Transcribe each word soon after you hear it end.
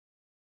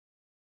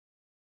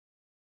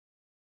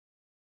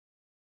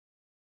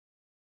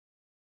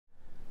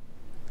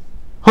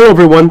Hello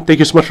everyone, thank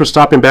you so much for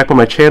stopping back on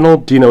my channel.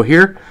 Dino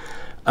here.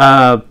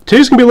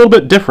 Today's going to be a little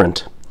bit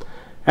different.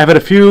 I've had a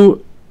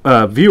few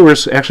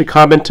viewers actually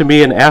comment to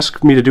me and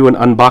ask me to do an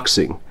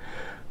unboxing.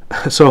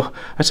 So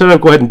I said I'd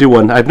go ahead and do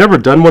one. I've never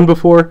done one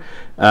before.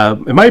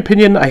 In my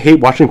opinion, I hate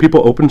watching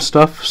people open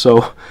stuff,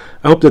 so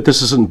I hope that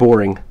this isn't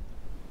boring.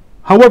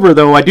 However,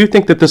 though, I do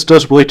think that this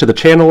does relate to the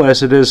channel,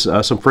 as it is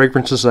some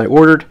fragrances I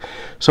ordered.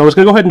 So I was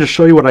going to go ahead and just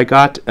show you what I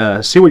got,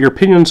 see what your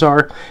opinions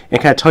are,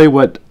 and kind of tell you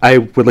what I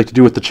would like to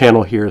do with the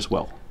channel here as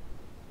well.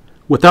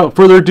 Without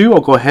further ado, I'll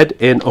go ahead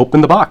and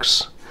open the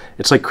box.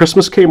 It's like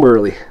Christmas came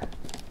early.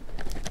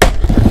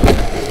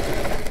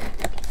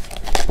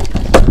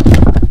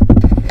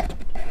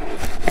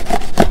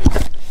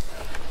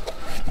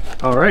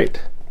 All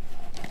right.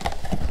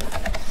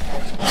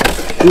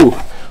 Ooh,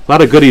 a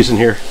lot of goodies in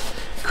here.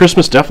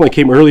 Christmas definitely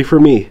came early for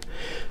me.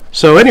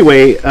 So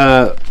anyway,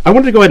 I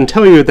wanted to go ahead and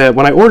tell you that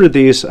when I ordered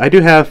these, I do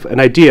have an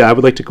idea. I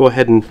would like to go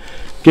ahead and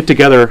get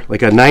together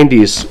like a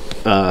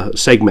 90s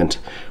segment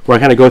where I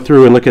kind of go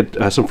through and look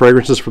at some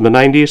fragrances from the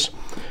 90s.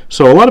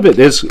 So a lot of it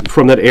is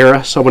from that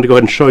era, so I want to go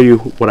ahead and show you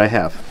what I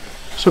have.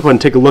 So go ahead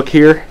and take a look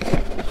here.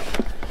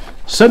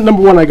 Scent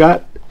number one I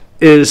got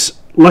is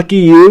Lucky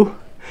You.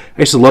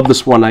 I used to love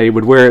this one. I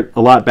would wear it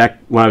a lot back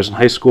when I was in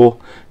high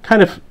school,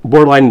 kind of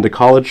borderline into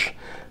college.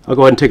 I'll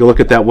go ahead and take a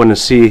look at that one and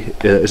see,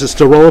 is it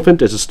still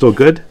relevant? Is it still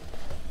good?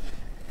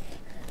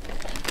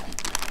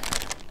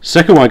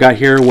 Second one I got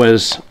here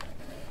was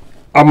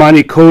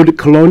Armani Code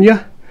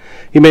Colonia.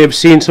 You may have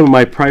seen some of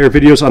my prior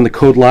videos on the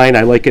Code line.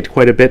 I like it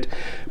quite a bit.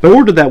 But I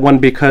ordered that one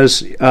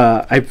because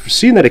I've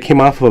seen that it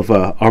came off of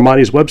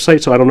Armani's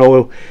website, so I don't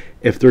know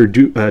if they're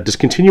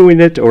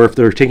discontinuing it or if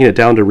they're taking it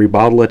down to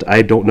rebottle it.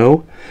 I don't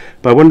know.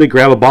 But I wanted to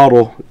grab a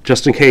bottle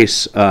just in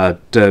case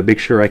to make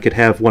sure I could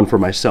have one for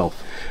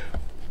myself.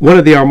 One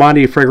of the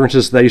Armani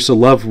fragrances that I used to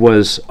love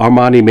was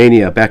Armani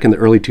Mania back in the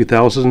early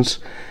 2000s.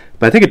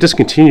 But I think it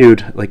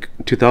discontinued like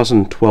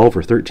 2012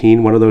 or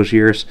 13, one of those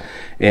years.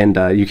 And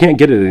you can't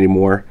get it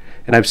anymore.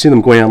 And I've seen them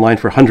going online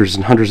for hundreds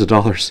and hundreds of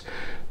dollars.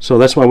 So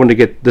that's why I wanted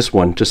to get this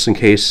one, just in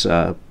case,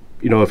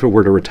 you know, if it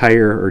were to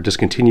retire or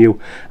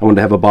discontinue, I wanted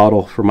to have a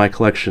bottle for my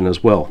collection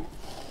as well.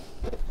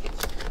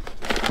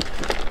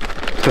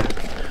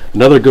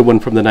 Another good one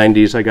from the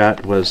 90s I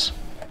got was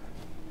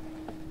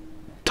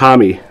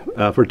Tommy.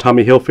 For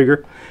Tommy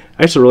Hilfiger.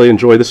 I used to really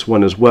enjoy this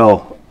one as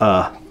well,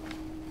 I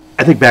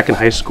think back in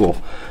high school.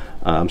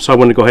 So I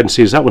wanted to go ahead and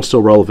see, is that one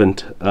still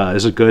relevant?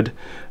 Is it good?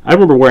 I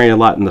remember wearing it a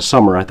lot in the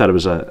summer. I thought it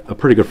was a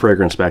pretty good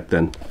fragrance back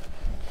then.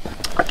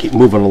 I keep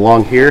moving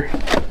along here.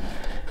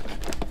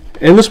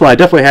 And this one I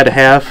definitely had to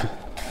have.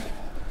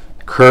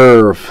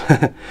 Curve.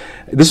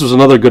 This was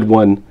another good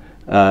one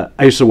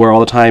I used to wear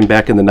all the time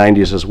back in the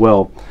 90s as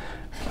well.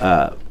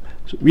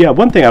 Yeah,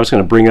 one thing I was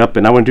going to bring up,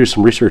 and I want to do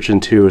some research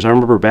into, is I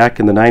remember back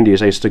in the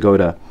 90s I used to go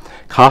to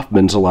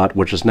Kaufman's a lot,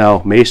 which is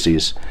now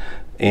Macy's,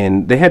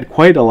 and they had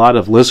quite a lot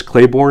of Liz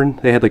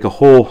Claiborne. They had like a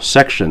whole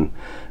section,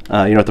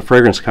 you know, at the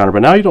fragrance counter,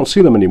 but now you don't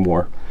see them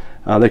anymore.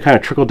 They kind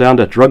of trickled down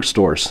to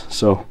drugstores,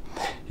 so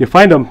you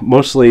find them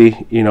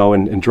mostly, you know,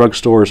 in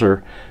drugstores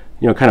or,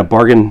 you know, kind of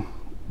bargain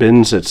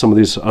bins at some of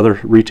these other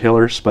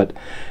retailers. But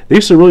they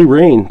used to really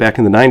reign back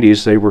in the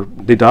 90s.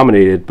 They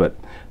dominated, but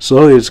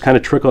slowly it's kind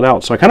of trickled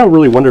out. So I kind of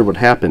really wondered what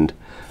happened.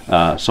 So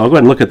I'll go ahead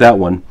and look at that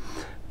one.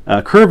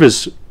 Curve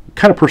is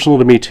kind of personal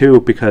to me too,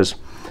 because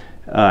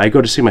I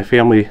go to see my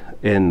family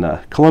in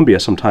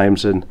Colombia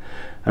sometimes, and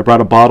I brought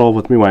a bottle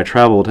with me when I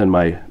traveled, and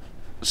my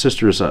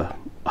sister's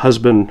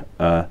husband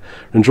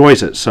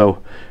enjoys it.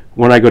 So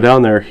when I go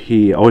down there,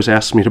 he always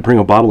asks me to bring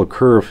a bottle of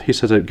Curve. He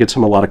says it gets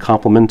him a lot of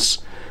compliments.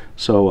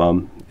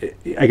 So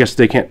I guess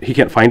he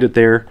can't find it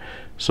there.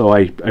 So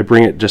I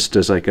bring it just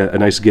as like a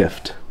nice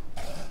gift.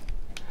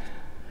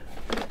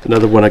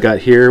 Another one I got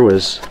here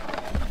was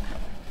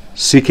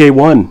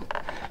CK1.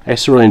 I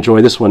used to really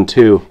enjoy this one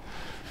too.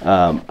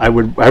 I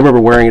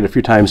remember wearing it a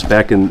few times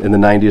back in the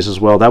 90s as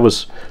well. That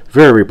was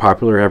very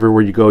popular.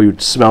 Everywhere you go,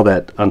 you'd smell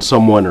that on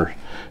someone or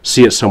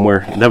see it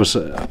somewhere. And that was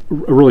a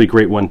really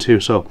great one too.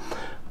 So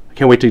I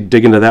can't wait to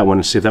dig into that one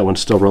and see if that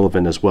one's still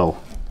relevant as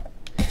well.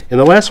 And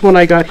the last one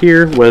I got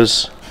here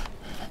was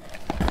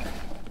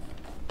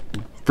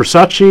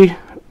Versace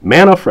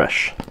Manna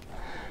Fresh.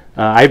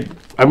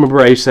 I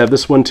remember I used to have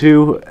this one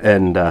too,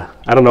 and I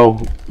don't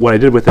know what I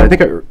did with it. I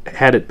think I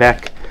had it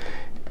back,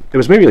 it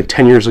was maybe like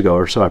 10 years ago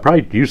or so. I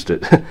probably used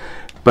it.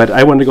 But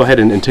I wanted to go ahead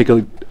and take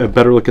a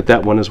better look at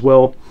that one as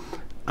well.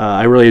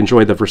 I really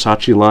enjoyed the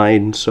Versace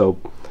line, so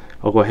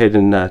I'll go ahead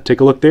and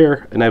take a look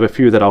there. And I have a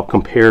few that I'll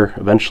compare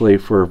eventually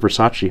for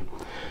Versace.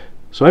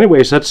 So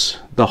anyways, that's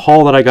the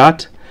haul that I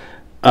got.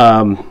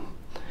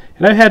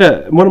 And I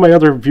had one of my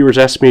other viewers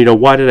ask me, you know,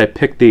 why did I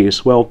pick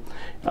these? Well,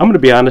 I'm going to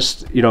be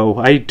honest, you know,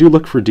 I do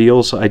look for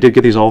deals. I did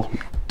get these all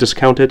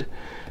discounted,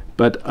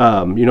 but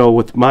you know,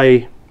 with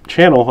my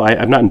channel,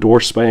 I'm not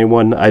endorsed by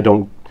anyone.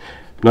 None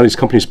of these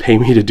companies pay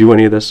me to do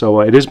any of this, so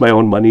it is my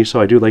own money.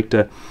 So I do like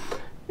to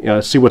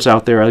see what's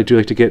out there. I do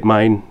like to get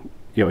mine,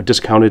 you know,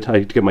 discounted. I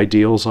get my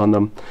deals on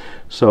them.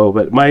 So,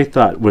 but my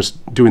thought was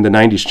doing the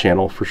 90s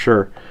channel for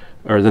sure.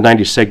 or the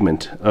 90s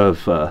segment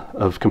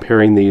of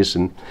comparing these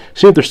and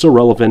see if they're still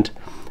relevant.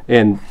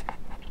 And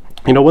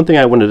you know, one thing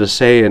I wanted to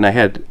say, and I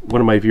had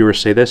one of my viewers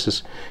say this,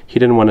 is he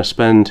didn't want to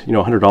spend, you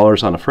know,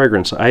 $100 on a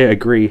fragrance. I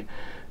agree.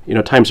 You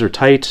know, times are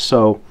tight,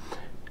 so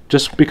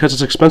just because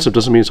it's expensive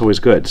doesn't mean it's always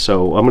good.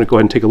 So I'm going to go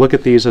ahead and take a look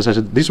at these. As I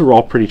said, these were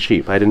all pretty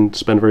cheap. I didn't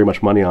spend very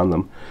much money on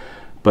them.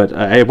 But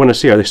I want to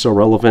see, are they still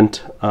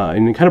relevant?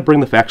 And kind of bring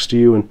the facts to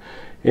you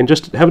and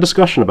just have a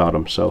discussion about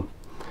them. So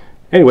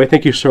anyway,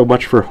 thank you so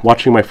much for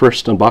watching my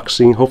first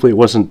unboxing. Hopefully it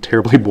wasn't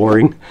terribly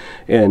boring.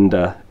 And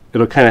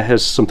it'll kind of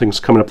has some things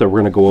coming up that we're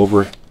going to go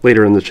over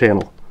later in the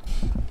channel.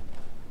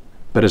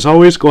 But as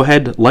always, go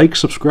ahead, like,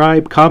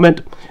 subscribe,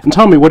 comment, and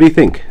tell me, what do you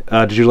think?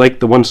 Did you like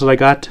the ones that I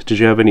got? Did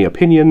you have any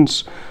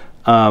opinions?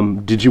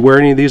 Did you wear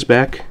any of these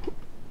back,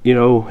 you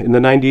know, in the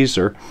 90s?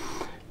 Or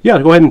yeah,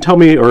 go ahead and tell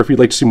me, or if you'd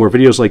like to see more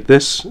videos like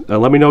this,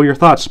 let me know your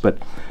thoughts. But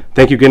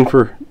thank you again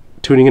for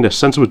tuning in to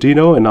Scents with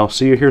Dino, and I'll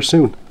see you here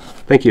soon.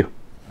 Thank you.